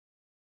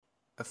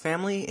A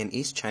family in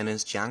East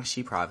China's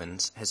Jiangxi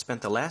province has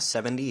spent the last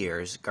 70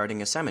 years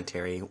guarding a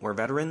cemetery where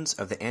veterans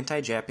of the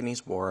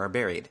anti-Japanese war are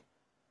buried.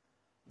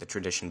 The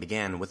tradition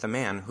began with a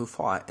man who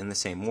fought in the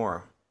same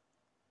war.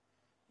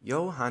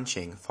 Yo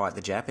Hanqing fought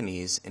the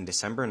Japanese in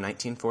December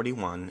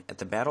 1941 at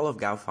the Battle of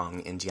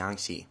Gaofeng in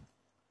Jiangxi.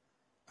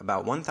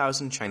 About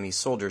 1,000 Chinese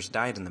soldiers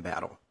died in the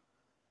battle.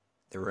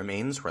 Their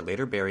remains were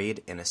later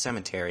buried in a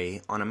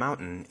cemetery on a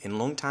mountain in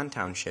Longtan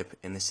Township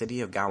in the city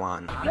of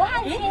Gaoan.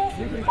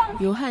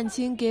 Yo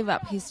Hanqing gave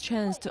up his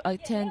chance to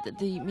attend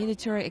the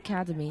military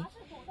academy.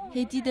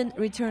 He didn't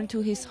return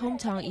to his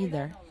hometown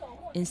either.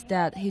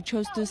 Instead, he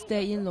chose to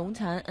stay in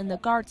Longtan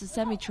and guard the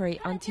cemetery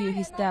until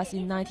his death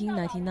in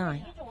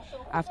 1999.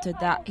 After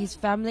that, his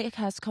family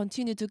has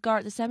continued to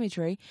guard the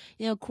cemetery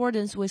in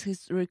accordance with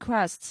his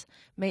requests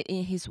made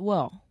in his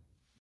will.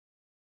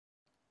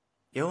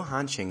 Yo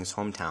Hanqing's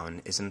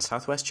hometown is in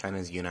southwest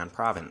China's Yunnan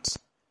province.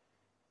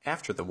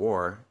 After the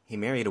war, he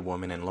married a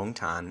woman in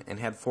Longtan and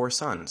had 4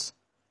 sons.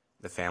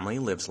 The family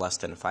lives less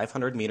than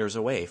 500 meters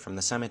away from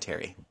the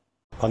cemetery.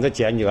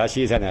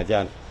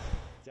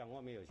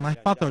 My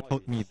father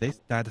told me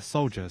that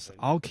soldiers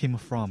all came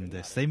from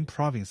the same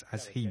province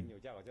as him.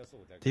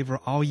 They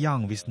were all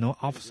young with no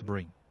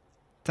offspring.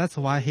 That's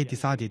why he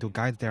decided to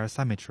guide their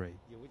cemetery.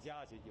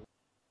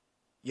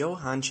 Yo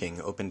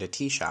Hanqing opened a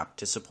tea shop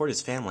to support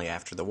his family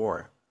after the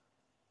war.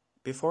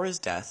 Before his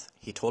death,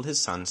 he told his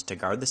sons to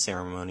guard the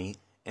ceremony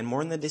and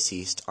mourn the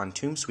deceased on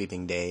Tomb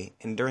Sweeping Day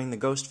and during the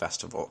Ghost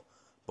Festival,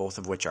 both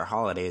of which are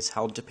holidays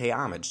held to pay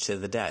homage to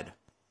the dead.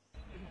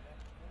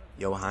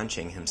 Yo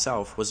Hanqing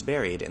himself was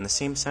buried in the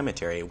same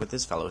cemetery with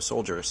his fellow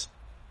soldiers.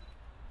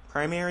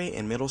 Primary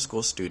and middle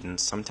school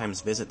students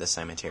sometimes visit the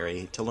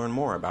cemetery to learn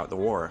more about the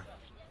war.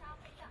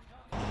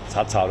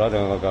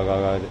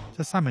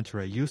 The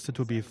cemetery used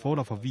to be full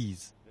of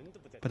weeds,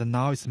 but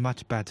now it's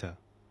much better.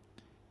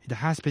 It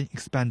has been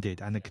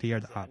expanded and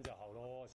cleared up.